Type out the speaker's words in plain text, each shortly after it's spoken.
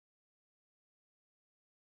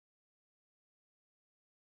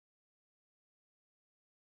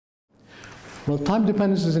Well, time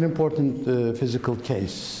dependence is an important physical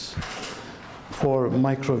case for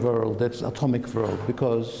micro world, that's atomic world,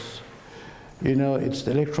 because it's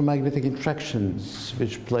the electromagnetic interactions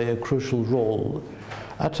which play a crucial role.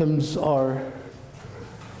 Atoms are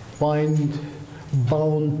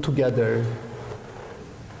bound together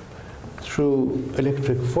through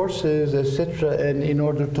electric forces, etc., and in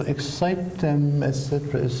order to excite them,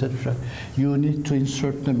 etc., etc., you need to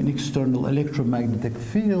insert them in external electromagnetic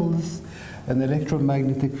fields, and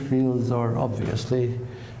electromagnetic fields are obviously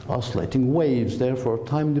oscillating waves. Therefore,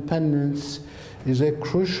 time dependence is a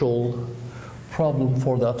crucial problem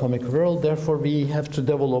for the atomic world. Therefore, we have to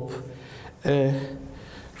develop a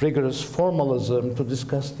rigorous formalism to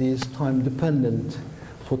discuss these time-dependent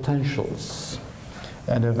potentials.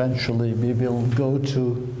 And eventually, we will go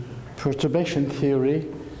to perturbation theory,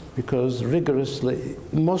 because rigorously,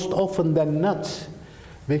 most often than not,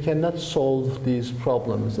 we cannot solve these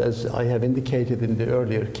problems. As I have indicated in the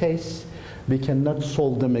earlier case, we cannot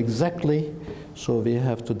solve them exactly, so we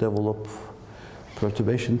have to develop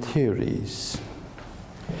perturbation theories.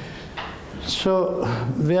 So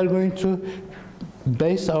we are going to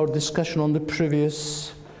base our discussion on the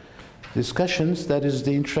previous discussions, that is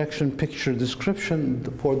the interaction picture description.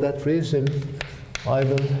 For that reason, I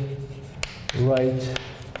will write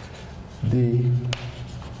the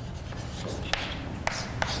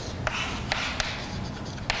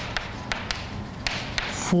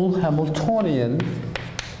full Hamiltonian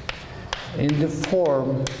in the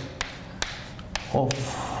form of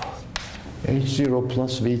H0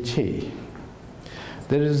 plus Vt.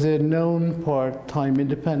 There is a known part,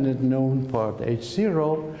 time-independent known part,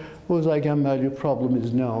 H0, whose eigenvalue problem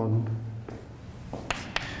is known.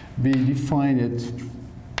 We define it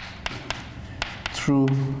through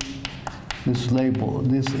this label,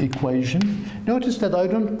 this equation. Notice that I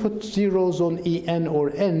don't put zeros on En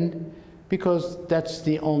or N, because that's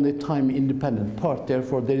the only time-independent part.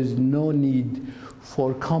 Therefore, there is no need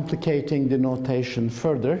for complicating the notation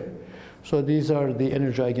further. So these are the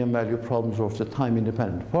energy eigenvalue problems of the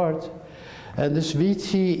time-independent part. And this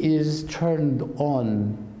Vt is turned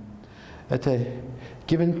on at a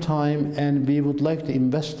given time, and we would like to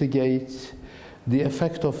investigate the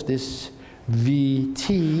effect of this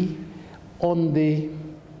Vt on the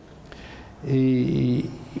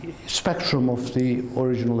spectrum of the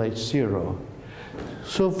original H0.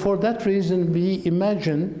 So for that reason, we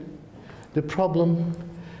imagine the problem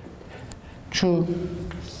to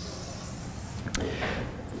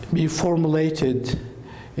be formulated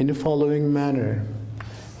in the following manner.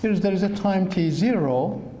 There is a time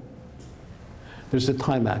t0, there's a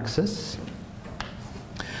time axis.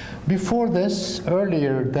 Before this,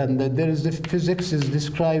 earlier than that, there is the physics is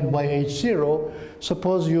described by H0.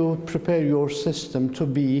 Suppose you prepare your system to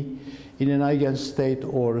be in an eigenstate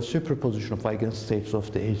or a superposition of eigenstates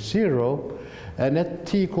of the H0, and at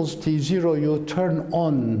t equals t0, you turn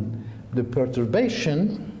on the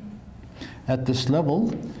perturbation at this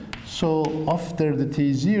level. So after the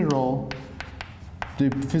t0,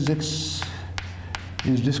 the physics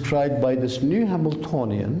is described by this new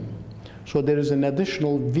Hamiltonian. So there is an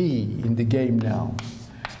additional V in the game now.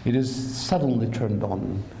 It is suddenly turned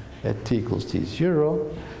on at t equals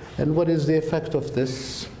t0. And what is the effect of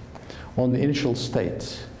this on the initial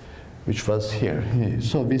state, which was here?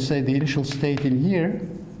 So we say the initial state in here,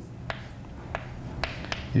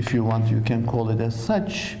 if you want, you can call it as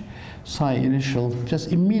such, psi initial,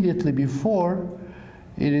 just immediately before,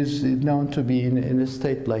 it is known to be in a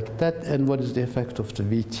state like that. And what is the effect of the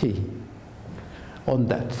Vt on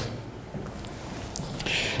that?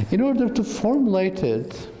 In order to formulate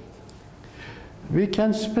it, we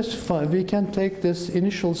can specify, we can take this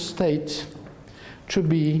initial state to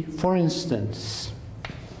be, for instance,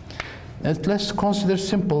 and let's consider a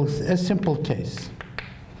simple case.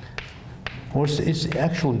 Or it's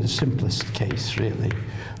actually the simplest case, really.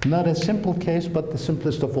 Not a simple case, but the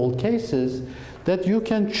simplest of all cases, that you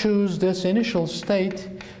can choose this initial state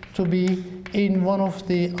to be in one of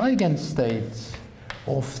the eigenstates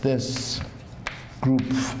of this group.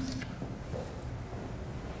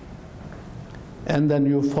 And then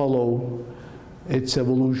you follow its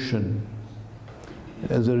evolution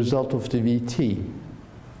as a result of the Vt.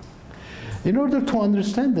 In order to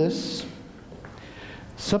understand this,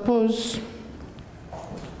 suppose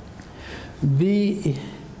we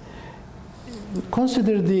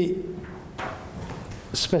consider the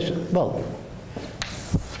special, well,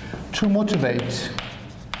 to motivate,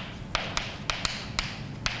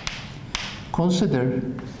 consider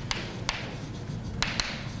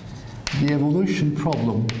the evolution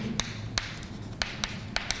problem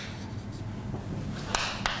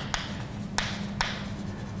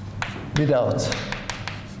without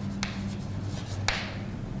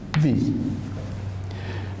V.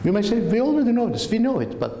 You may say, we already know this, we know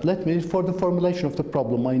it, but let me, for the formulation of the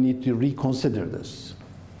problem, I need to reconsider this.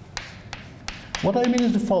 What I mean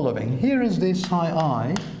is the following. Here is the psi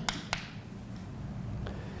I,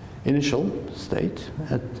 initial state.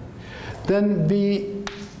 Then we,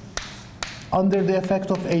 under the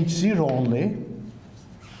effect of H0 only,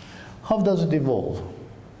 how does it evolve?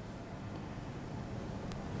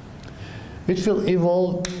 It will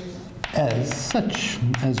evolve as such,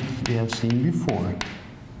 as we have seen before.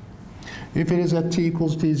 If it is at t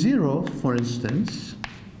equals t0, for instance,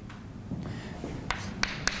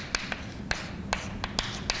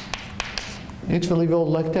 it will evolve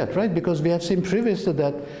like that, right? Because we have seen previously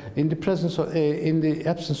that in the presence of, in the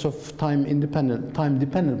absence of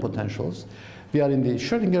time-dependent potentials, we are in the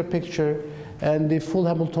Schrödinger picture, and the full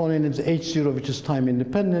Hamiltonian is H0, which is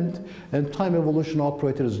time-independent, and time evolution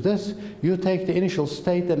operator is this. You take the initial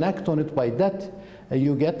state and act on it by that, and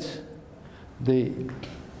you get the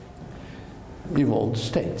evolved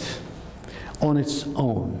state on its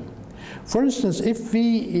own. For instance, if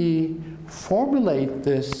we formulate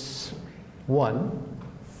this one,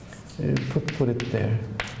 put it there.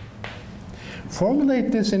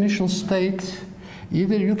 Formulate this initial state,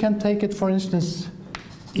 either you can take it, for instance,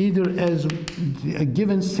 either as a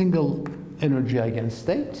given single energy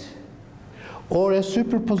eigenstate, or a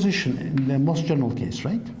superposition in the most general case,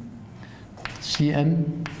 right?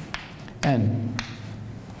 Cn, n.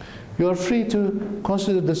 You are free to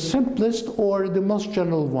consider the simplest or the most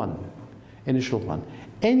general one, initial one.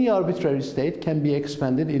 Any arbitrary state can be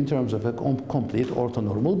expanded in terms of a complete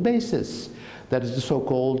orthonormal basis. That is the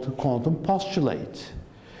so-called quantum postulate.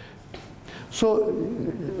 So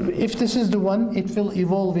if this is the one, it will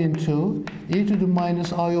evolve into e to the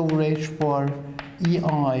minus I over h bar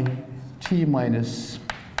ei t minus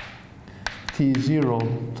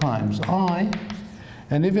t0 times I.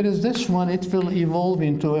 And if it is this one, it will evolve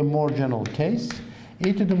into a more general case,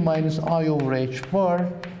 e to the minus I over h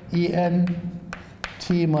bar en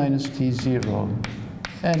t minus t0.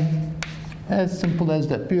 And as simple as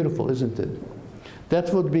that. Beautiful, isn't it?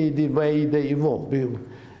 That would be the way they evolve.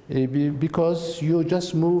 Because you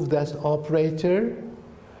just move that operator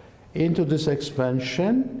into this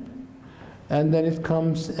expansion, and then it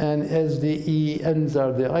comes, and as the ENs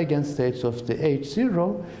are the eigenstates of the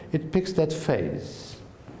H0, it picks that phase.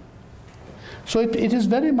 So it is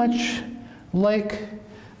very much like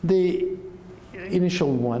the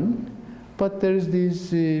initial one, but there is these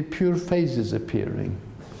pure phases appearing.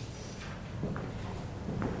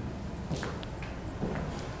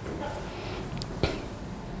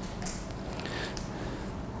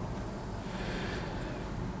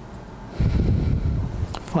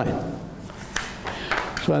 Fine.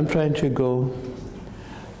 So I'm trying to go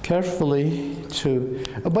carefully to,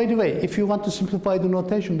 by the way, if you want to simplify the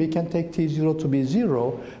notation, we can take T0 to be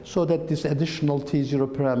 0, so that this additional T0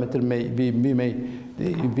 parameter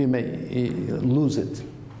we may lose it.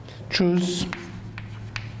 Choose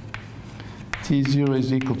T0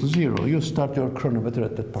 is equal to 0. You start your chronometer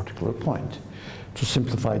at that particular point to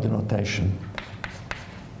simplify the notation.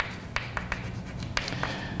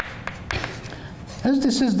 As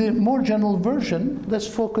this is the more general version, let's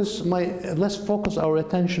focus our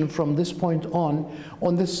attention from this point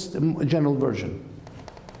on this general version.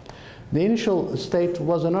 The initial state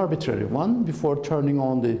was an arbitrary one before turning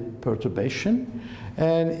on the perturbation,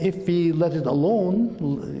 and if we let it alone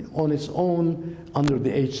on its own under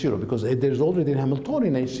the H0, because there's already a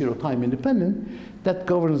Hamiltonian H0 time independent that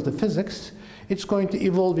governs the physics, it's going to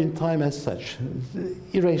evolve in time as such.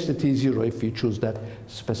 Erase the T0 if you choose that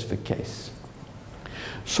specific case.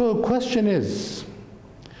 So the question is,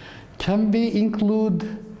 can we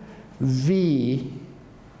include V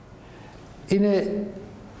in a,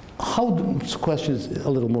 how, this question is a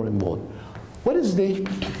little more involved. What is the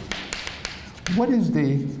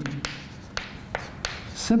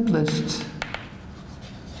simplest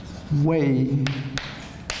way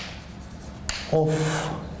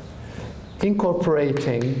of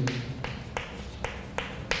incorporating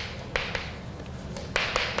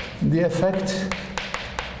the effect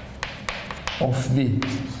of V?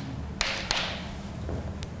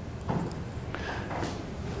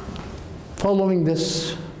 Following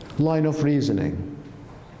this line of reasoning,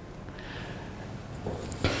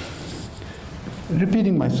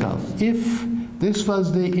 repeating myself, if this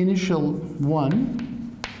was the initial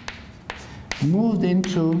one, moved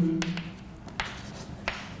into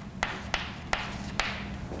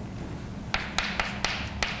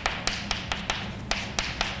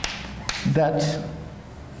that,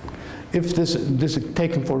 if this is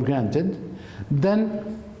taken for granted,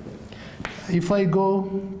 then if I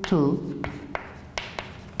go to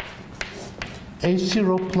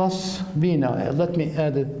H0 plus V now, let me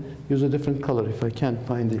add it, use a different color if I can't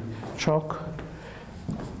find the chalk.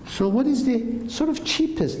 So what is the sort of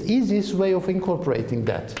cheapest, easiest way of incorporating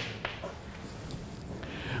that?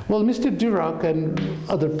 Well, Mr. Dirac and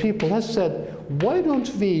other people have said, why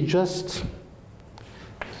don't we just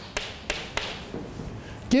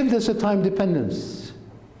give this a time dependence?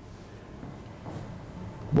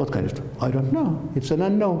 What kind of time? I don't know. It's an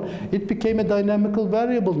unknown. It became a dynamical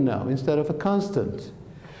variable now instead of a constant.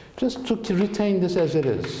 Just to retain this as it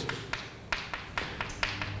is.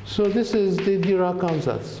 So this is the Dirac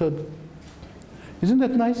ansatz. So isn't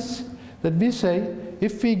that nice? That we say,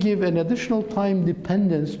 if we give an additional time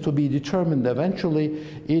dependence to be determined eventually,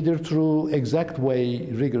 either through exact way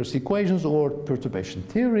rigorous equations or perturbation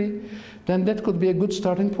theory, then that could be a good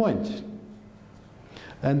starting point.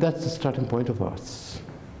 And that's the starting point of ours.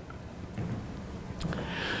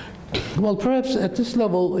 Well, perhaps at this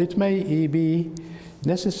level, it may be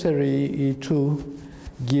necessary to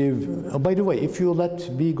give, by the way, if you let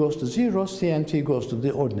v goes to 0, CNT goes to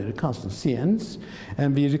the ordinary constant CNs,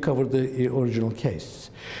 and we recover the original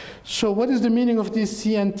case. So what is the meaning of these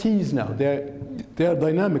CNTs now? They are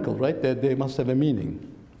dynamical, right? They must have a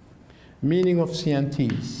meaning. Meaning of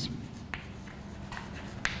CNTs.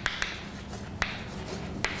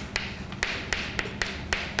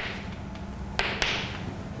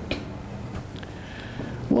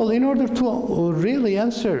 Well, in order to really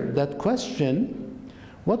answer that question,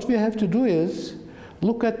 what we have to do is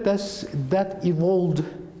look at that evolved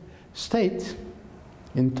state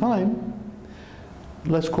in time.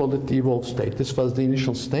 Let's call it the evolved state. This was the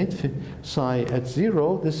initial state, psi at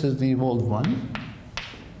 0. This is the evolved one.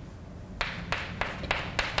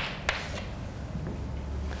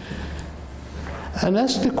 And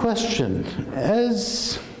ask the question,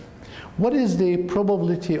 what is the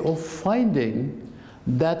probability of finding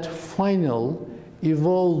that final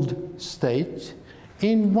evolved state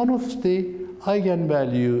in one of the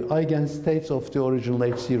eigenstates of the original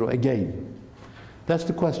H0 again? That's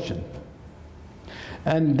the question.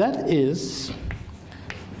 And that is,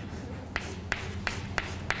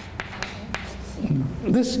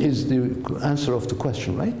 this is the answer of the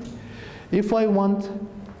question, right? If I want,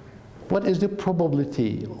 what is the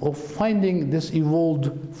probability of finding this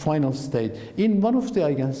evolved final state in one of the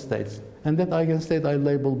eigenstates? And that eigenstate I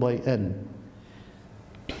label by n.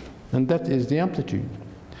 And that is the amplitude.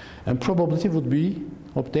 And probability would be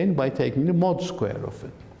obtained by taking the mod square of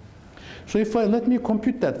it. So if let me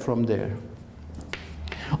compute that from there.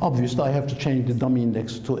 Obviously, I have to change the dummy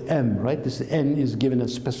index to m, right? This n is given a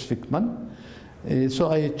specific one.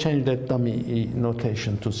 So I change that dummy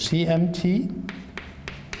notation to CMT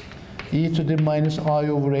e to the minus I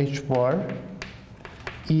over h bar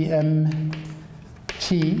EMT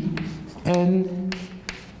n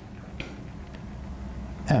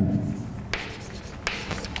m.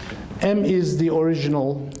 M is the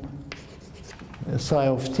original psi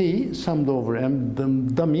of t summed over m, the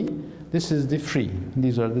dummy. This is the free.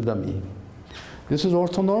 These are the dummy. This is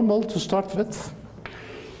orthonormal to start with.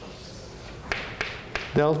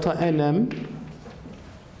 Delta nm.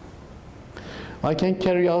 I can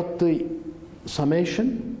carry out the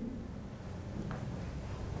summation.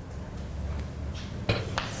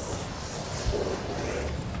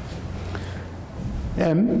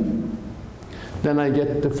 M, then I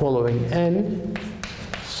get the following. N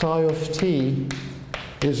psi of t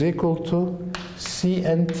is equal to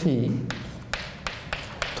CNT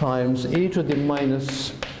times e to the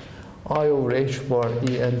minus I over h bar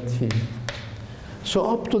ENT. So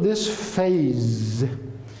up to this phase,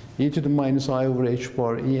 e to the minus I over h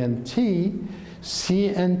bar ENT,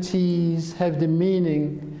 CNTs have the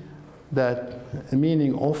meaning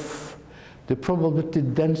of the probability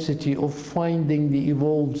density of finding the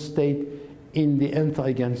evolved state in the nth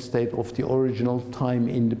eigenstate of the original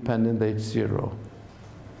time-independent H0.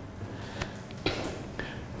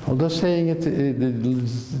 Although saying it, the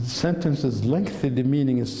sentence is lengthy, the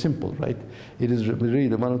meaning is simple, right? It is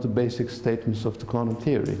really one of the basic statements of the quantum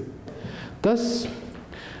theory. Thus,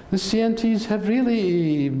 the CNTs have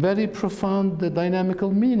really very profound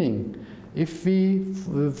dynamical meaning. If we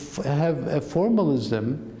have a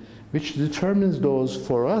formalism which determines those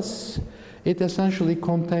for us, it essentially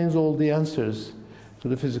contains all the answers to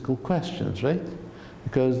the physical questions, right?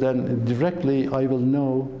 Because then directly I will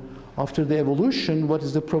know after the evolution what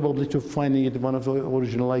is the probability of finding it one of the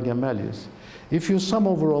original eigenvalues. If you sum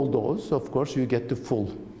over all those, of course, you get the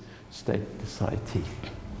full state, the psi t.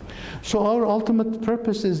 So our ultimate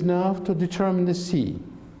purpose is now to determine the C.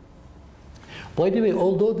 By the way,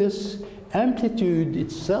 although this amplitude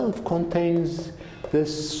itself contains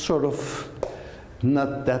this sort of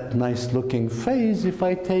not that nice looking phase, if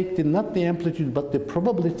I take not the amplitude but the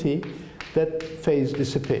probability, that phase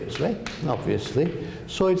disappears, right? Obviously.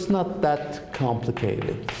 So it's not that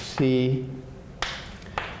complicated. C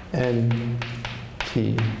n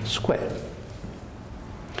t squared.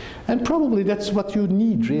 And probably that's what you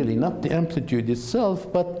need really, not the amplitude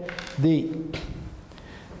itself, but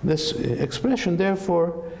this expression.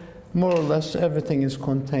 Therefore, more or less everything is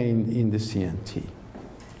contained in the CNT.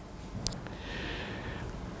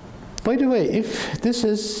 By the way, if this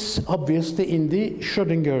is obviously in the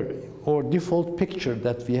Schrödinger or default picture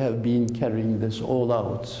that we have been carrying this all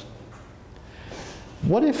out,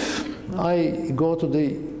 what if I go to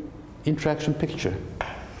the interaction picture?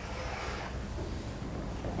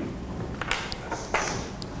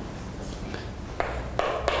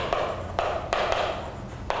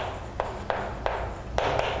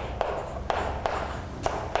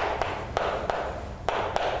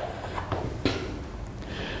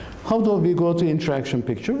 How do we go to interaction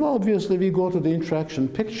picture? Well, obviously we go to the interaction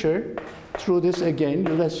picture through this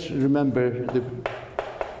again. Let's remember the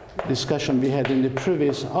discussion we had in the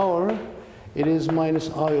previous hour. It is minus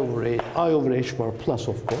I over h bar plus,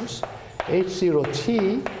 of course,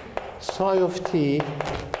 h0t psi of t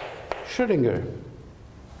Schrödinger.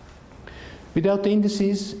 Without the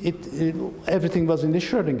indices, everything was in the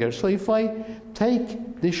Schrödinger. So if I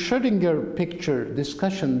take the Schrödinger picture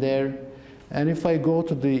discussion there, and if I go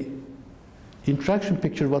to the interaction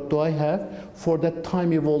picture, what do I have for that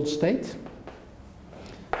time evolved state?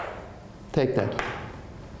 Take that,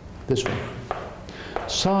 this one.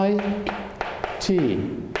 Psi t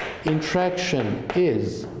interaction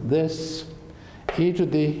is this e to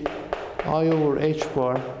the I over h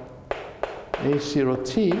bar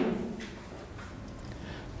h0t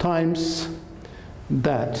times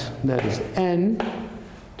that is n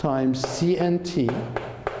times cnt.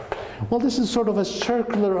 Well, this is sort of a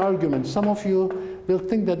circular argument. Some of you will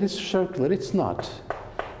think that it's circular. It's not.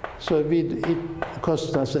 So it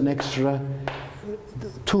costs us an extra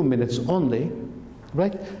 2 minutes only,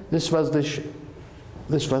 right? This was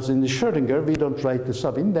in the Schrödinger. We don't write the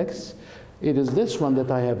subindex. It is this one that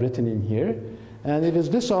I have written in here, and it is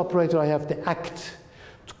this operator I have to act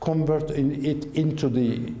to convert it into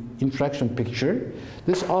the interaction picture.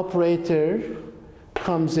 This operator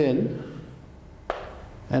comes in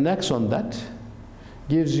and acts on that,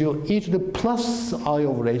 gives you e to the plus I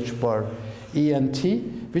over h bar ent,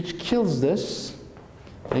 which kills this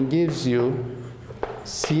and gives you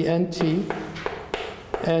cnt,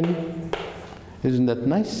 and isn't that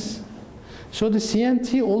nice? So the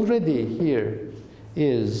cnt already here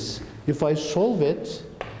is, if I solve it,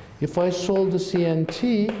 if I solve the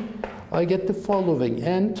cnt, I get the following: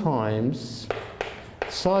 n times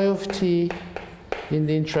psi of t in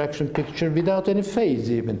the interaction picture without any phase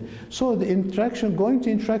even. So the interaction, going to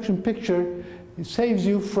interaction picture, it saves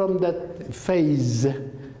you from that phase,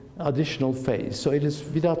 additional phase. So it is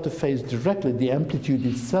without the phase directly. The amplitude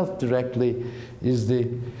itself directly is the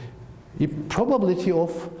probability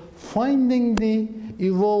of finding the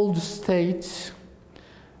evolved state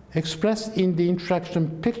expressed in the interaction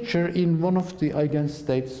picture in one of the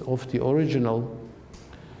eigenstates of the original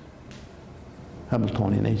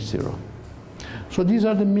Hamiltonian H0. So these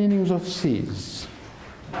are the meanings of C's.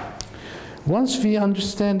 Once we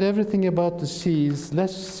understand everything about the C's,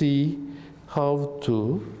 let's see how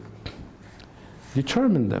to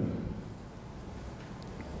determine them.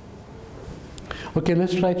 Okay,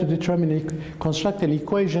 let's try to construct an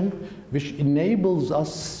equation which enables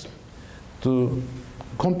us to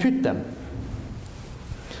compute them.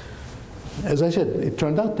 As I said, it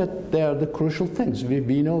turned out that they are the crucial things.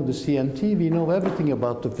 We know the CNT, we know everything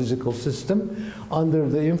about the physical system under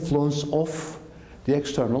the influence of the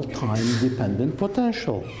external time-dependent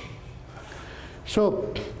potential.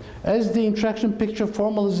 So, as the interaction picture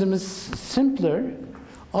formalism is simpler,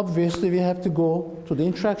 obviously we have to go to the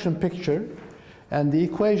interaction picture, and the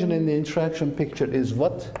equation in the interaction picture is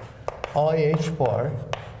what? IH bar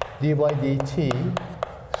d by dt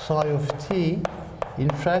psi of t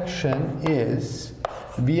interaction is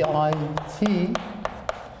VIT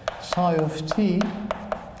psi of t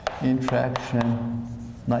interaction.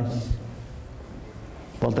 Nice.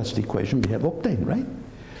 Well, that's the equation we have obtained, right?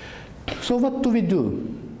 So what do we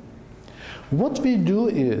do? What we do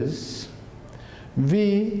is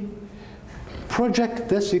we project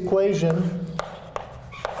this equation,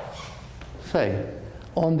 say,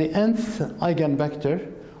 on the nth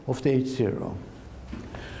eigenvector of the H0.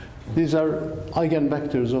 These are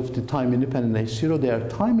eigenvectors of the time-independent H0. They are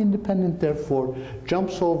time-independent, therefore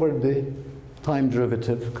jumps over the time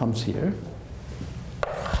derivative comes here.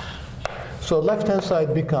 So left-hand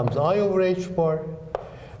side becomes I over h bar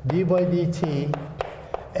d by dt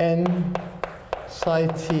n psi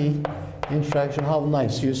t interaction. How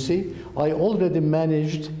nice, you see? I already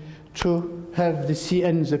managed to have the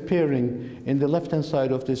CNs appearing in the left-hand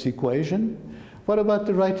side of this equation. What about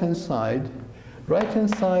the right-hand side?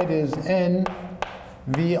 Right-hand side is n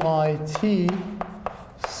VIT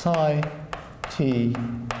psi t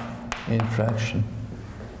interaction.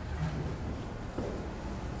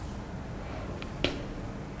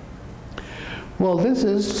 Well, this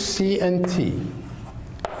is CNT.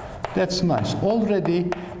 That's nice. Already,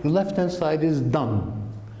 the left-hand side is done.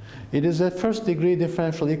 It is a first-degree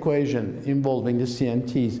differential equation involving the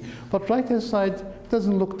CNTs. But right-hand side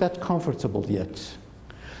doesn't look that comfortable yet.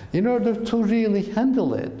 In order to really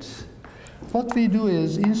handle it, what we do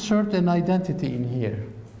is insert an identity in here.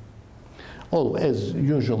 Oh, as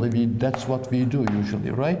usually, that's what we do usually,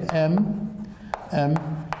 right? M.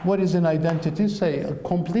 What is an identity? Say a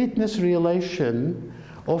completeness relation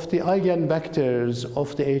of the eigenvectors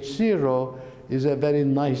of the H0 is a very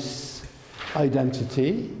nice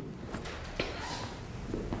identity.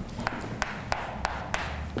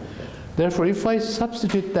 Therefore, if I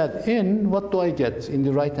substitute that in, what do I get in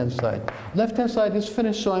the right-hand side? Left-hand side is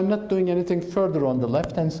finished, so I'm not doing anything further on the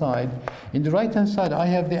left-hand side. In the right-hand side, I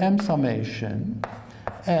have the M summation,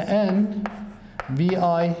 and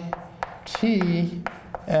VI T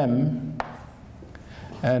M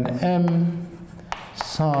and M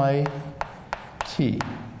psi T.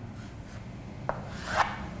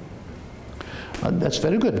 That's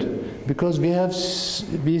very good, because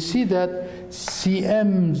we see that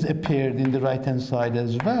CMs appeared in the right-hand side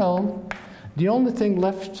as well. The only thing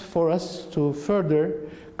left for us to further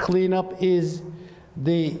clean up is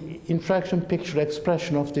the interaction picture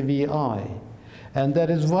expression of the VI. And that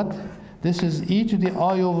is what? This is e to the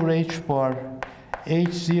I over h bar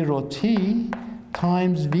h0t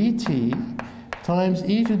times vt times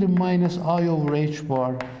e to the minus I over h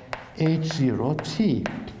bar h0t.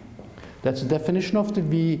 That's the definition of the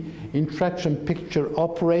V interaction picture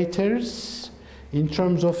operators in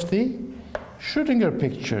terms of the Schrödinger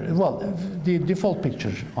picture, well, the default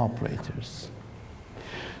picture operators.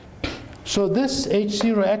 So this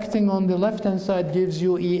H0 acting on the left-hand side gives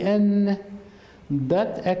you En.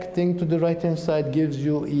 That acting to the right-hand side gives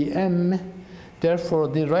you En. Therefore,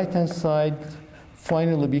 the right-hand side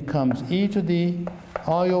finally becomes e to the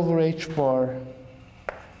I over h bar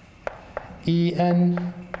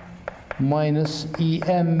En minus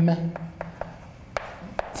Em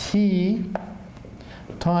t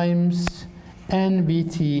times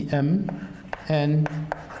NVTM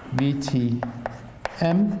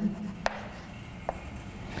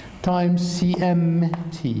times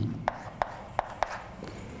CMT.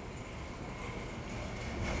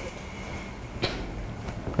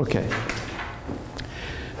 Okay.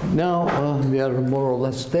 Now we are more or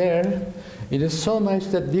less there. It is so nice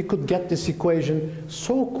that we could get this equation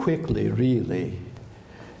so quickly, really.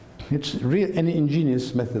 It's an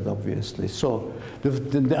ingenious method, obviously. So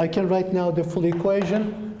I can write now the full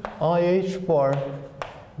equation. IH bar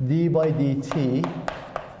d by dt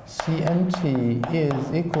CNT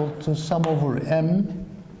is equal to sum over M.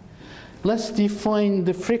 Let's define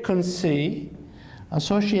the frequency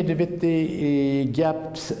associated with the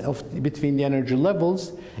gaps between the energy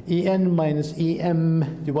levels. En minus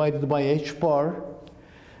Em divided by h bar.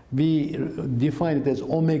 We define it as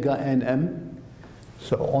omega nm.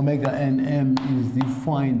 So omega nm is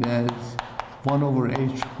defined as 1 over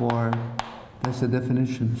h bar. That's the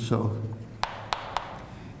definition. So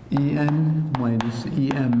En minus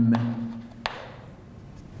Em.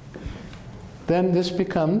 Then this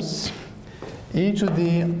becomes e to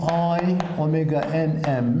the I omega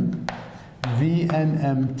nm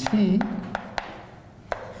Vnmt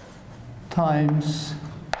times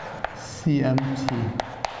CMT.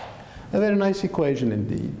 A very nice equation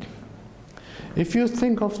indeed. If you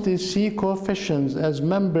think of the C coefficients as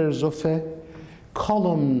members of a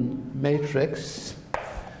column matrix,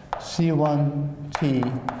 C1T,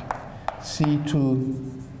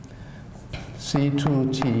 C2,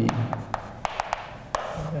 C2T,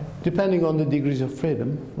 depending on the degrees of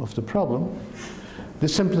freedom of the problem. The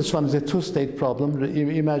simplest one is a two-state problem.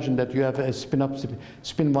 Imagine that you have a spin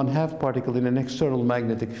 1/2 particle in an external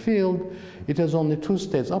magnetic field. It has only two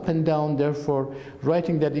states, up and down. Therefore,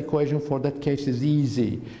 writing that equation for that case is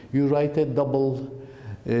easy. You write a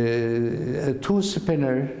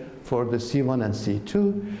two-spinner for the C1 and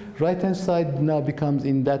C2. Right-hand side now becomes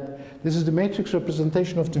in that, this is the matrix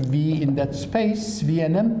representation of the V in that space, V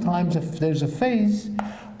and M times if there's a phase,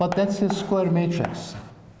 but that's a square matrix.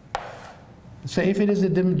 So if it is the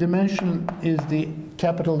dimension is the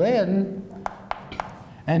capital N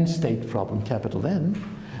state problem, capital N,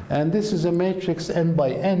 and this is a matrix n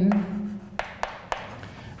by n.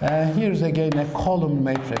 Here's again a column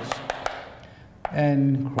matrix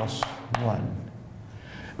n cross 1.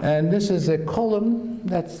 And this is a column,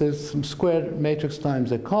 that's some square matrix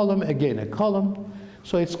times a column, again a column,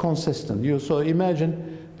 so it's consistent. So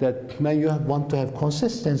imagine that when you want to have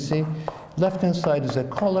consistency, left-hand side is a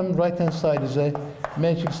column, right-hand side is a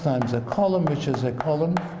matrix times a column, which is a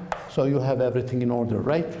column, so you have everything in order,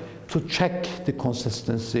 right? To check the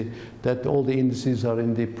consistency, that all the indices are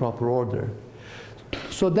in the proper order.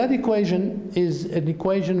 So that equation is an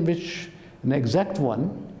equation which, an exact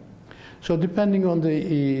one. So depending on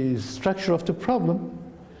the structure of the problem,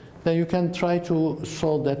 then you can try to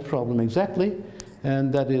solve that problem exactly,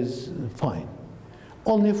 and that is fine.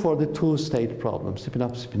 Only for the two-state problems, spin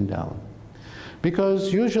up, spin down.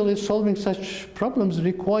 Because usually solving such problems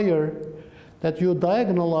require that you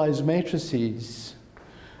diagonalize matrices.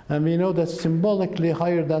 And we know that symbolically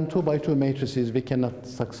higher than 2 by 2 matrices we cannot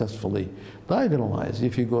successfully diagonalize.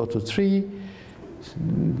 If you go to 3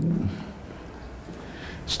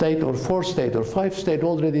 state or 4 state or 5 state,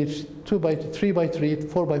 already it's 2 by 3 by 3,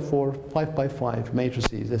 4 by 4, 5 by 5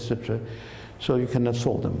 matrices, etc. So you cannot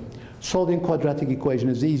solve them. Solving quadratic equation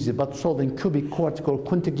is easy, but solving cubic, quartic, or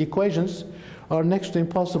quintic equations are next to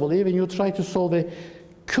impossible. Even you try to solve a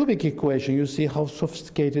cubic equation, you see how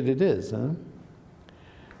sophisticated it is. Huh?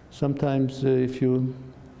 Sometimes if you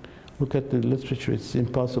look at the literature, it's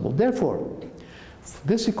impossible. Therefore,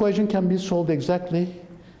 this equation can be solved exactly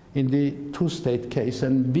in the two-state case,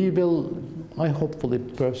 and we will, I hopefully,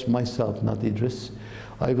 perhaps myself, not Idris,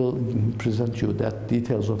 I will present you that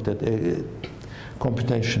details of that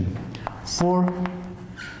computation. For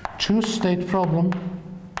two-state problem,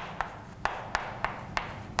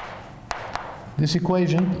 this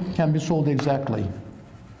equation can be solved exactly.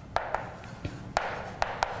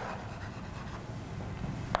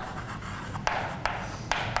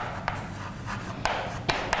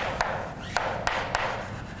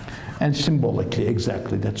 And symbolically,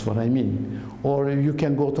 exactly, that's what I mean. Or you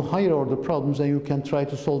can go to higher order problems and you can try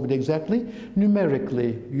to solve it exactly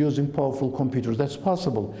numerically using powerful computers. That's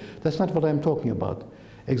possible. That's not what I'm talking about.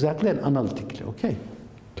 Exactly and analytically, okay?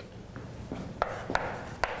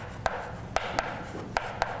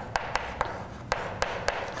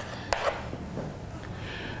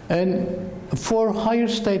 And for higher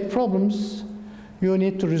state problems, you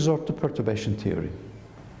need to resort to perturbation theory.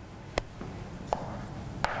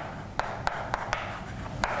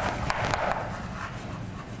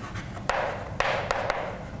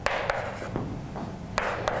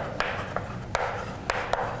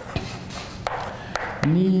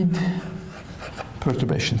 Need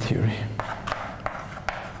perturbation theory.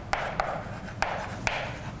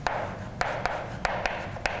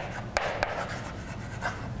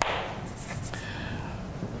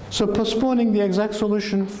 So postponing the exact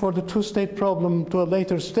solution for the two-state problem to a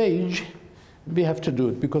later stage, we have to do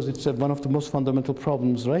it because it's one of the most fundamental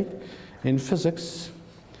problems, right? In physics,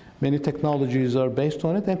 many technologies are based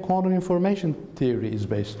on it, and quantum information theory is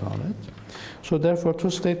based on it. So therefore,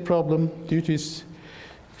 two-state problem, due to its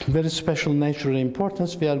very special nature and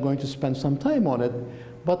importance, we are going to spend some time on it.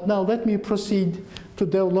 But now let me proceed to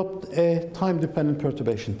develop a time-dependent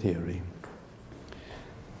perturbation theory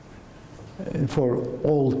for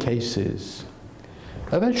all cases.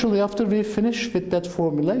 Eventually, after we finish with that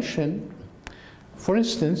formulation, for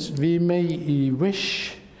instance, we may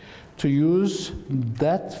wish to use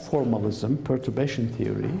that formalism, perturbation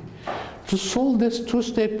theory, to solve this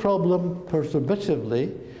two-state problem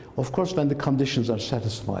perturbatively, of course, when the conditions are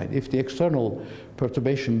satisfied. If the external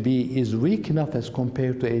perturbation B is weak enough as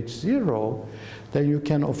compared to H0, then you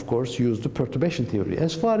can, of course, use the perturbation theory.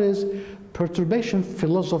 As far as perturbation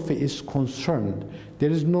philosophy is concerned,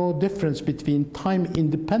 there is no difference between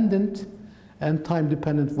time-independent and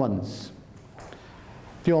time-dependent ones.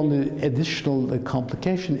 The only additional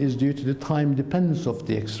complication is due to the time dependence of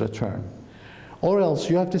the extra term. Or else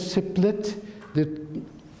you have to split the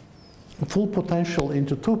full potential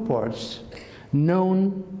into two parts,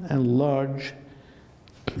 known and large,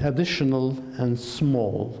 additional and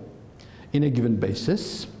small, in a given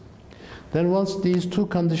basis. Then once these two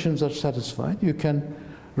conditions are satisfied, you can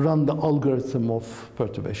run the algorithm of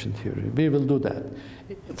perturbation theory. We will do that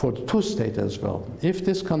for the two-state as well. If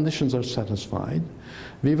these conditions are satisfied,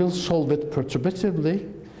 we will solve it perturbatively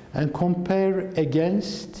and compare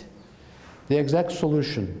against the exact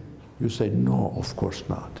solution. You say, no, of course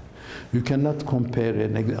not. You cannot compare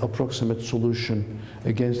an approximate solution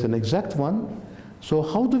against an exact one, So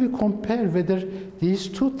how do we compare whether these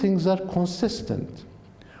two things are consistent?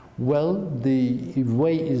 Well, the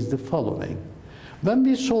way is the following. When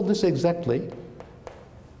we solve this exactly,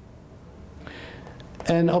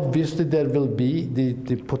 and obviously there will be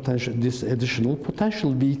the potential, this additional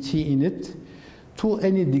potential Vt in it to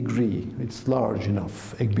any degree. It's large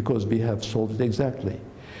enough because we have solved it exactly.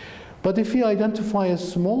 But if we identify a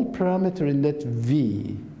small parameter in that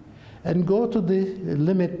V and go to the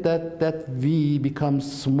limit that that V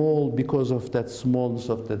becomes small because of that smallness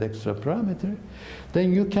of that extra parameter,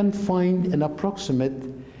 then you can find an approximate,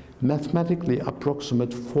 mathematically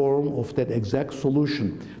approximate form of that exact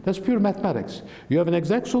solution. That's pure mathematics. You have an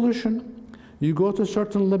exact solution, you go to a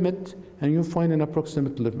certain limit, and you find an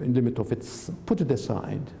approximate limit of it, put it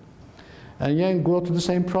aside. And you go to the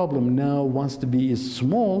same problem. Now, once the V is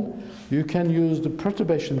small, you can use the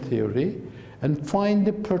perturbation theory and find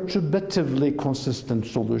the perturbatively consistent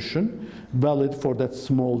solution valid for that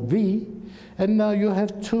small v. And now you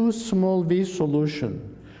have two small v solutions.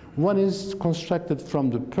 One is constructed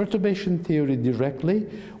from the perturbation theory directly.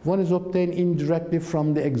 One is obtained indirectly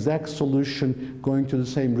from the exact solution going to the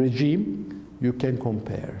same regime. You can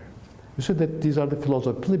compare. You see that these are the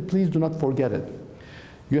philosophy. Please do not forget it.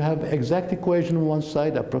 You have exact equation on one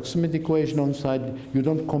side, approximate equation on side. You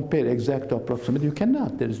don't compare exact to approximate. You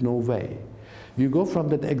cannot. There is no way. You go from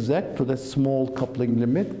that exact to that small coupling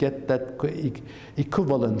limit, get that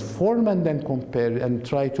equivalent form, and then compare and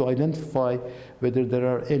try to identify whether there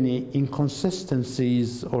are any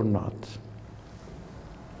inconsistencies or not.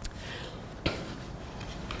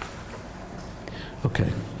 Okay.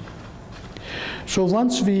 So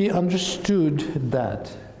once we understood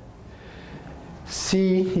that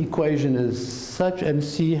C equation is such and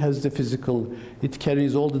C has the physical, it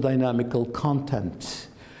carries all the dynamical content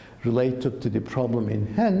related to the problem in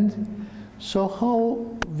hand. So how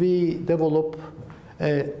we develop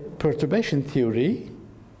a perturbation theory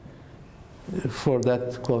for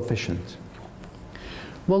that coefficient?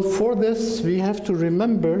 Well, for this, we have to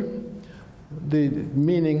remember the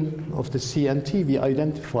meaning of the C and T we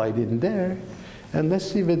identified in there, and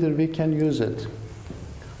let's see whether we can use it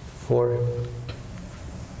for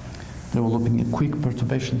developing a quick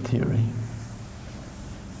perturbation theory.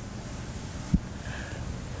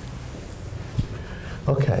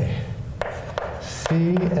 Okay, C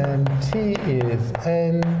and T is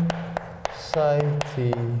N psi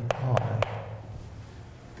T I.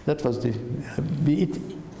 That was it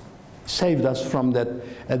saved us from that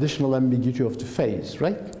additional ambiguity of the phase,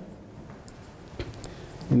 right?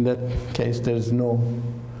 In that case, there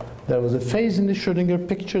was a phase in the Schrödinger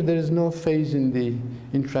picture, there is no phase in the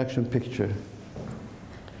interaction picture.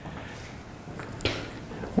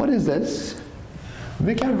 What is this?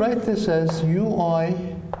 We can write this as ui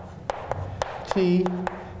t,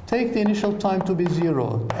 take the initial time to be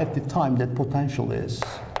 0 at the time that potential is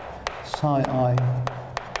psi I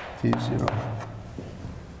t 0.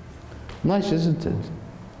 Nice, isn't it?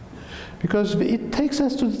 Because it takes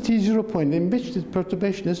us to the t0 point in which the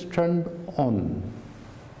perturbation is turned on.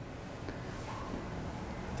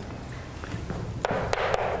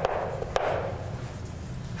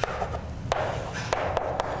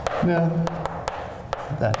 Now,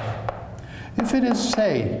 that. If it is,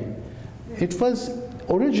 say, it was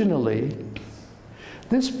originally,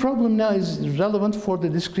 this problem now is relevant for the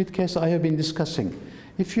discrete case I have been discussing.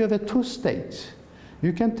 If you have a two states,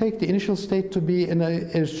 you can take the initial state to be in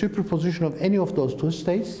a superposition of any of those two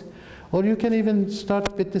states, or you can even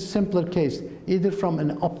start with the simpler case, either from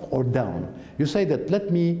an up or down. You say that,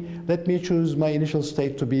 let me choose my initial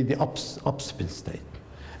state to be the upspin state,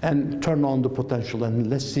 and turn on the potential, and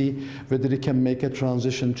let's see whether it can make a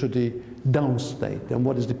transition to the down state, and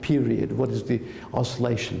what is the period, what is the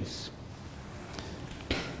oscillations.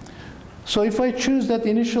 So if I choose that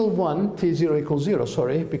initial one, t0 equals 0,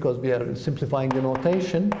 sorry, because we are simplifying the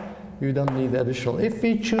notation, you don't need additional. If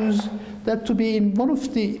we choose that to be in one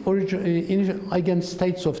of the initial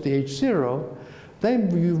eigenstates of the H0,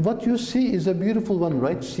 then what you see is a beautiful one,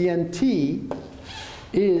 right? C and T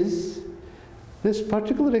is this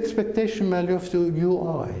particular expectation value of the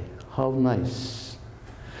ui. How nice.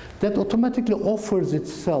 That automatically offers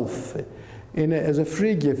itself as a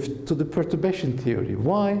free gift to the perturbation theory.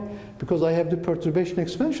 Why? Because I have the perturbation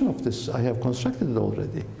expansion of this. I have constructed it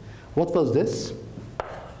already. What was this?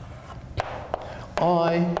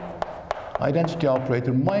 I, identity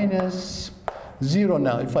operator, minus 0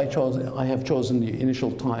 now. If I have chosen the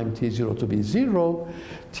initial time t0 to be 0,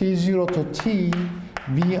 t0 to t,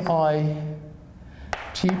 vi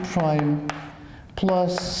t prime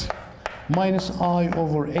plus minus I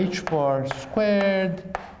over h bar squared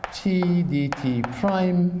t dt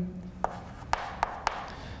prime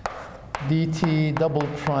dt double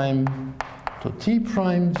prime to t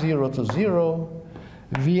prime, 0 to 0,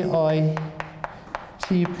 vi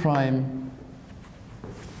t prime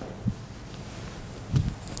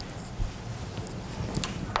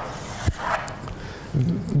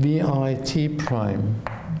vi t prime,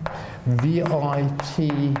 vi t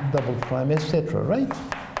double prime, etc., right?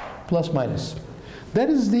 Plus minus. That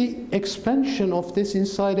is the expansion of this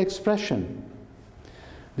inside expression.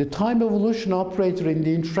 The time evolution operator in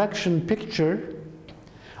the interaction picture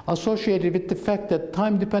associated with the fact that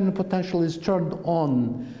time-dependent potential is turned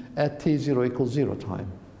on at t0 equals 0 time.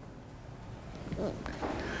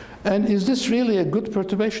 And is this really a good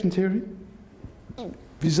perturbation theory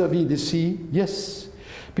vis-a-vis the C? Yes.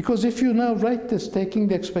 Because if you now write this taking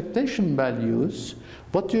the expectation values,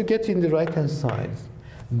 what do you get in the right-hand side?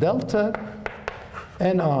 Delta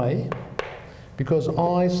Ni, because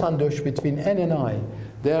I sandwich between N and I,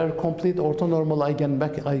 they are complete orthonormal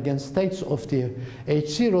eigenstates of the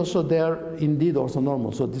H0, so they are indeed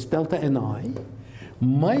orthonormal. So this delta Ni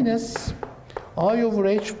minus I over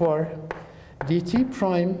H bar dt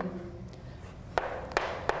prime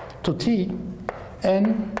to t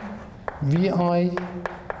n vi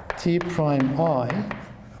t prime I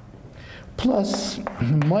plus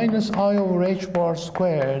minus I over H bar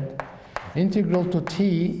squared integral to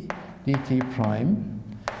t dt prime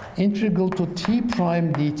integral to t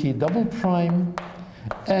prime dt double prime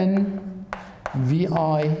n vi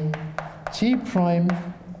t prime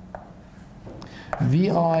vi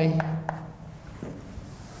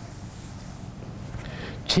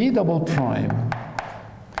t double prime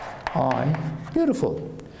I. Beautiful.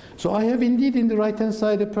 So I have indeed in the right-hand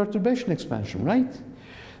side a perturbation expansion, right?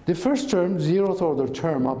 The first term, zeroth order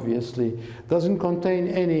term, obviously, doesn't contain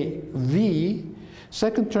any v.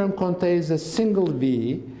 Second term contains a single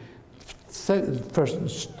v.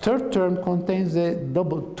 Third term contains a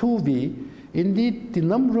double 2v. Indeed, the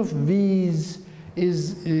number of v's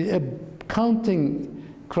is a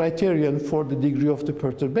counting criterion for the degree of the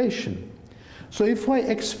perturbation. So if I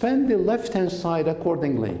expand the left-hand side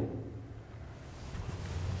accordingly,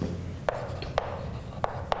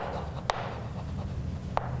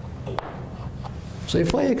 so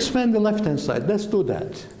if I expand the left-hand side, let's do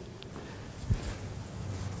that.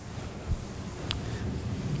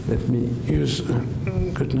 Let me use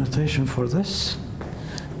good notation for this.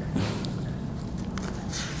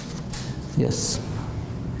 Yes.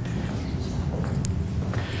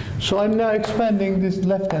 So I'm now expanding this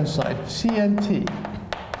left-hand side, CNT,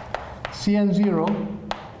 CN0,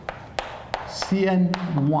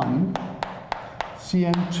 CN1,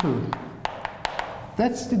 CN2.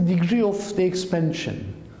 That's the degree of the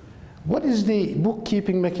expansion. What is the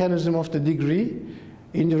bookkeeping mechanism of the degree?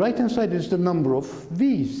 In the right-hand side is the number of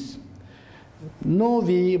v's. No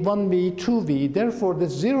v, 1v, 2v. Therefore, the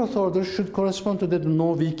zeroth order should correspond to the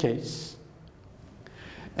no v case.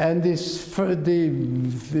 And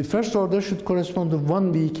the first order should correspond to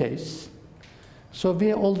 1v case. So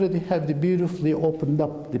we already have the beautifully opened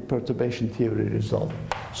up the perturbation theory result.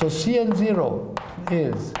 So Cn0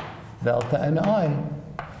 is delta Ni.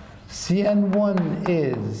 Cn1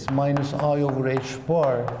 is minus I over H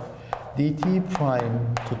bar dt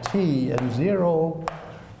prime to t and 0.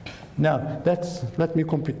 Now, let me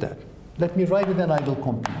compute that. Let me write it and I will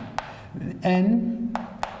compute. N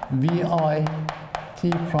vi t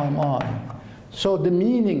prime I. So the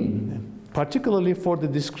meaning, particularly for the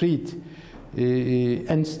discrete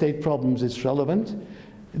n-state problems, is relevant.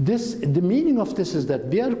 The meaning of this is that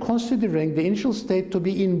we are considering the initial state to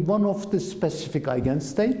be in one of the specific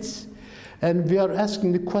eigenstates, and we are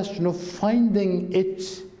asking the question of finding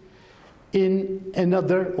it in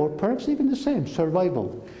another, or perhaps even the same,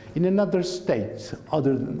 survival, in another state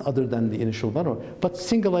other than the initial one, but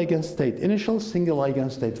single eigenstate initial, single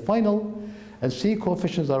eigenstate final, and C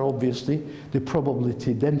coefficients are obviously the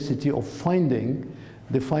probability density of finding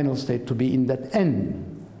the final state to be in that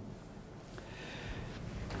N.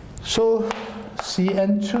 So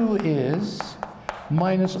Cn2 is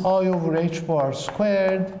minus I over H bar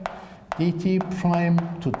squared dt prime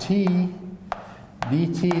to t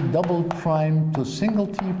dt double prime to single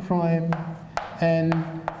t prime and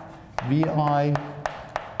vi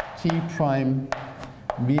t prime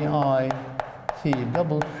vi t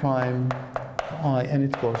double prime I, and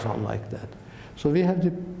it goes on like that. So we have the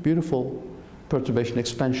beautiful perturbation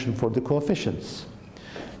expansion for the coefficients.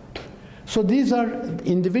 So these are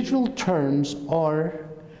individual terms are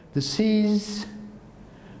the C's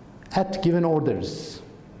at given orders.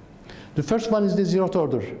 The first one is the zeroth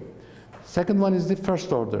order. Second one is the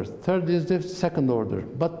first order. Third is the second order.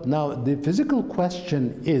 But now the physical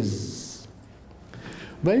question is,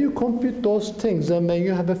 When you compute those things, and when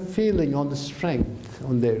you have a feeling on the strength,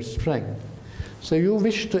 on their strength, so you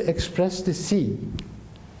wish to express the C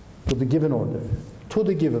to the given order,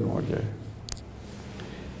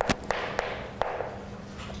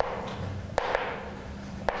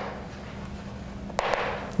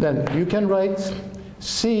 Then you can write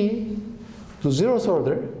C to 0th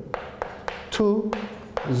order, to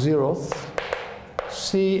 0th,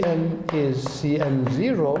 Cn is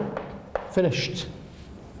Cn0, finished.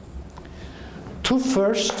 To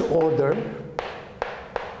first order,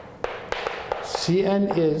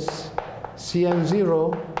 Cn is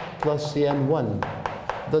Cn0 plus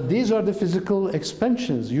Cn1. These are the physical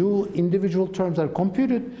expansions. Individual terms are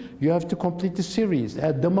computed. You have to complete the series,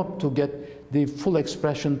 add them up to get the full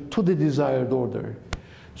expression to the desired order.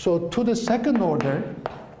 So to the second order,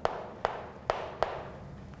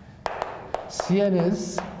 Cn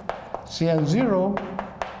is Cn0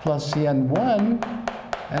 plus Cn1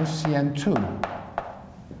 and Cn2.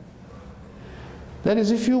 That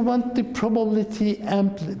is, if you want the probability,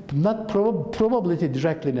 not probability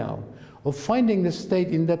directly now, of finding the state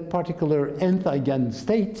in that particular nth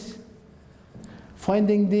eigenstate,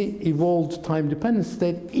 finding the evolved time-dependent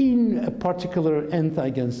state in a particular nth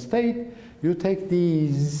eigenstate, you take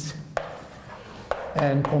these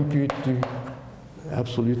and compute the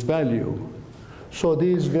absolute value. So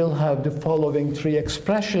these will have the following three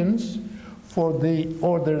expressions for the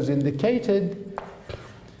orders indicated.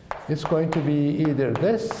 It's going to be either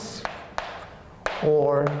this,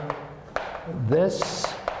 or this,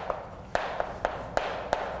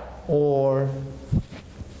 or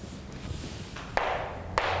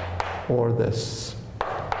this,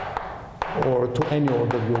 or to any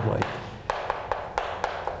order you like.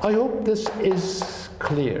 I hope this is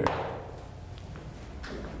clear.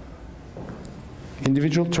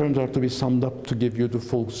 Individual terms are to be summed up to give you the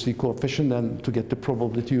full C coefficient, and to get the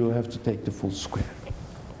probability you have to take the full square.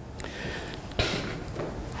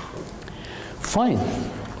 Fine.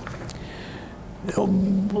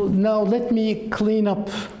 Now let me clean up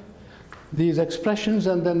these expressions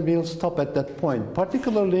and then we'll stop at that point.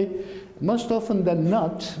 Particularly, most often than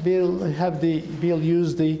not, we'll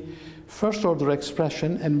use the first order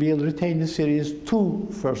expression and we'll retain the series to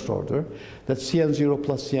first order. That's Cn0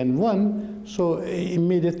 plus Cn1. So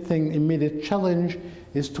immediate challenge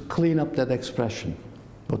is to clean up that expression.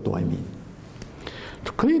 What do I mean?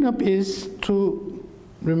 To clean up is to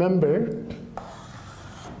remember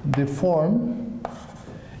the form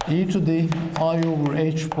e to the I over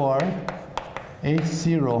h bar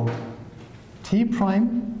h0 t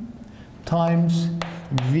prime times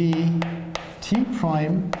v t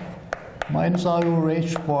prime minus I over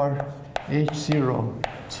h bar h0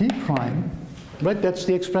 t prime. Right, that's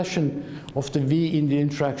the expression of the v in the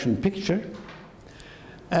interaction picture.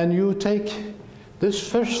 And you take this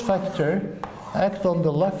first factor, act on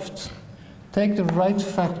the left, take the right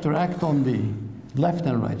factor, act on the left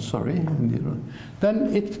and right, sorry.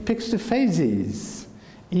 Then it picks the phases,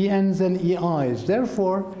 ENs and EIs.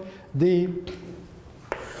 Therefore, the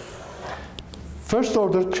first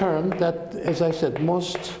order term that, as I said,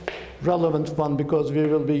 most relevant one because we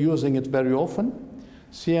will be using it very often,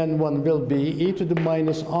 Cn1 will be e to the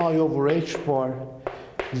minus I over h bar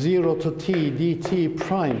 0 to t dt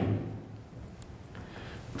prime.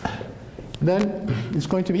 Then it's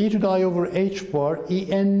going to be e to the I over h bar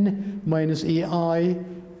En minus Ei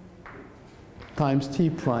times t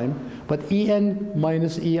prime. But En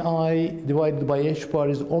minus Ei divided by h bar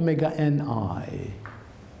is omega Ni.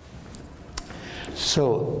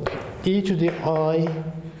 So e to the I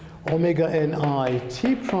omega Ni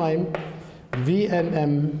t prime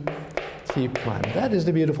Vnm t prime. That is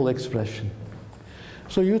the beautiful expression.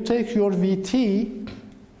 So you take your Vt,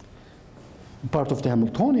 part of the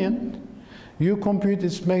Hamiltonian, you compute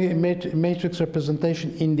its matrix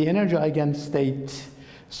representation in the energy eigenstate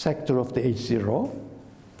sector of the H0,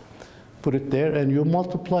 put it there, and you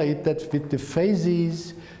multiply it that with the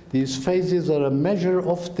phases. These phases are a measure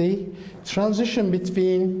of the transition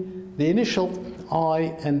between the initial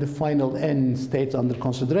I and the final N states under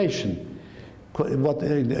consideration.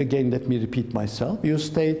 Again, let me repeat myself. You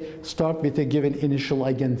start with a given initial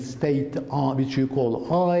eigenstate, which you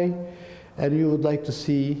call I, and you would like to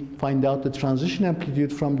find out the transition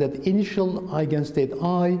amplitude from that initial eigenstate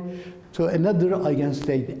I to another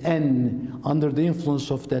eigenstate N under the influence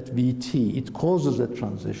of that Vt. It causes a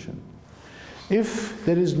transition. If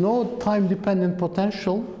there is no time-dependent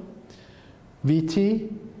potential, Vt,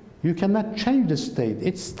 you cannot change the state.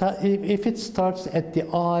 If it starts at the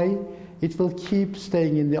I, it will keep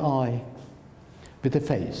staying in the I with a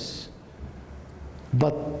phase.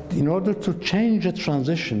 But in order to change a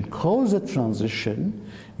transition, cause a transition,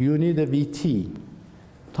 you need a VT.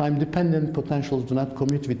 Time-dependent potentials do not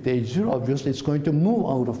commute with the H0. Obviously, it's going to move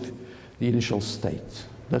out of the initial state.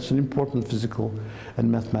 That's an important physical and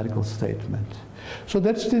mathematical statement. So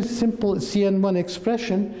that's the simple CN1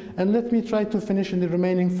 expression, and let me try to finish in the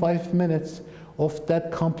remaining 5 minutes of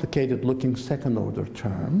that complicated-looking second-order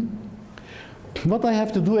term. What I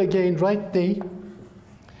have to do again, write the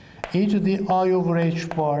e to the I over h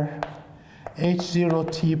bar h0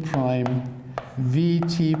 t prime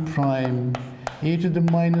vt prime e to the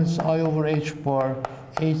minus I over h bar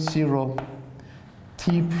h0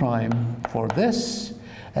 t prime for this,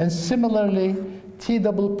 and similarly t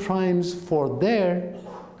double primes for there,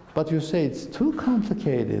 but you say it's too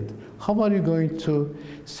complicated. How are you going to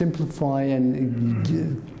simplify and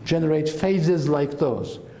generate phases like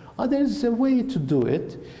those? Oh, there's a way to do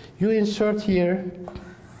it. You insert here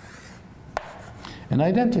an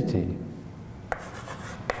identity.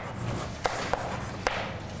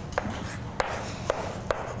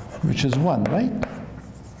 Which is 1, right?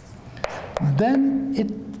 Then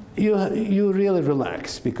you really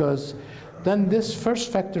relax, because then this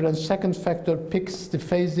first factor and second factor picks the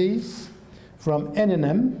phases from n and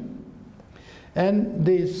m, and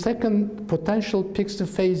the second potential picks the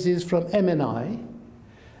phases from m and I,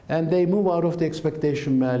 and they move out of the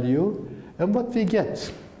expectation value. And what we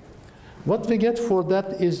get? What we get for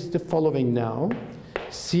that is the following now.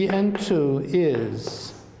 Cn2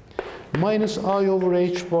 is minus I over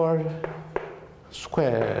h bar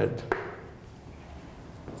squared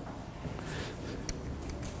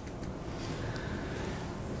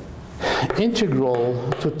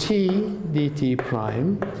integral to t dt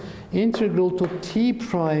prime, integral to t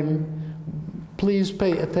prime. Please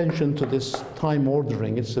pay attention to this time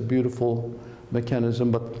ordering. It's a beautiful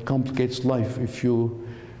mechanism, but complicates life if you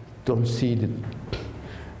don't see it.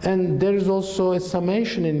 And there is also a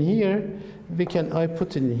summation in here. I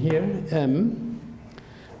put in here m,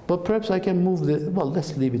 but perhaps I can move the, well,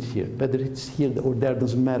 let's leave it here. Whether it's here or there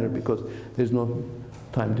doesn't matter, because there's no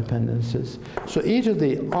time dependencies. So e to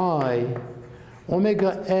the I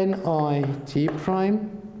omega ni t prime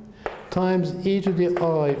times e to the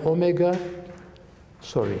I omega,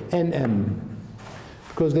 nm,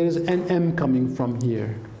 because there is nm coming from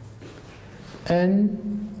here. nm,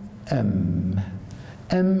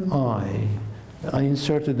 mi. I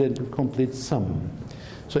inserted a complete sum.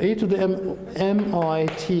 So e to the mi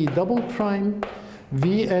t double prime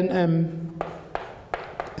vnm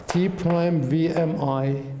t prime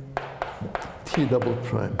vmi t double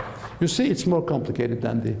prime. You see, it's more complicated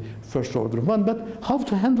than the first order one, but how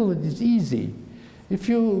to handle it is easy. If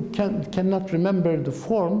you cannot remember the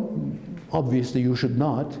form, obviously you should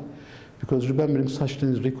not, because remembering such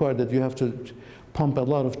things require that you have to pump a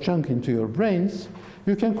lot of junk into your brains.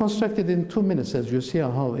 You can construct it in 2 minutes, as you see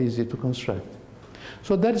how easy to construct.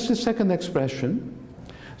 So that's the second expression,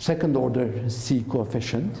 second order C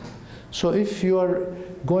coefficient. So if you are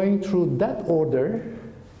going through that order,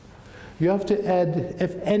 you have to add,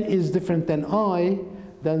 if n is different than I,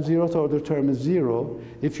 then zeroth order term is 0.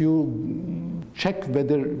 If you check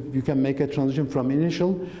whether you can make a transition from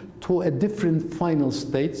initial to a different final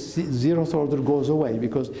state, zeroth order goes away,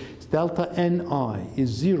 because delta ni is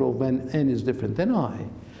 0 when n is different than I.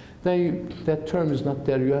 Then that term is not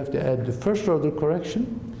there. You have to add the first order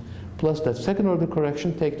correction plus that second order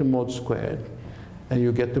correction, take the mod squared, and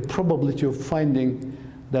you get the probability of finding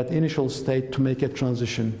that initial state to make a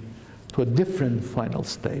transition to a different final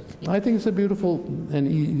state. I think it's a beautiful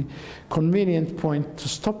and convenient point to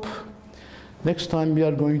stop. Next time we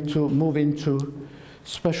are going to move into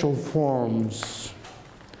special forms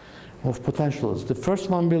of potentials. The first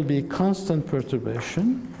one will be constant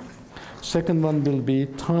perturbation. Second one will be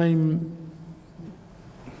time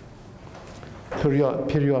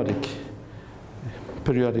periodic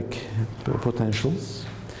potentials.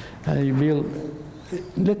 And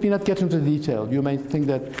let me not get into detail. You may think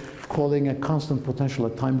that calling a constant potential a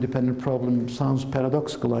time-dependent problem sounds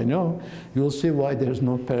paradoxical, I know. You'll see why there's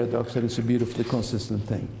no paradox, and it's a beautifully consistent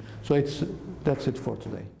thing. So that's it for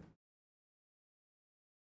today.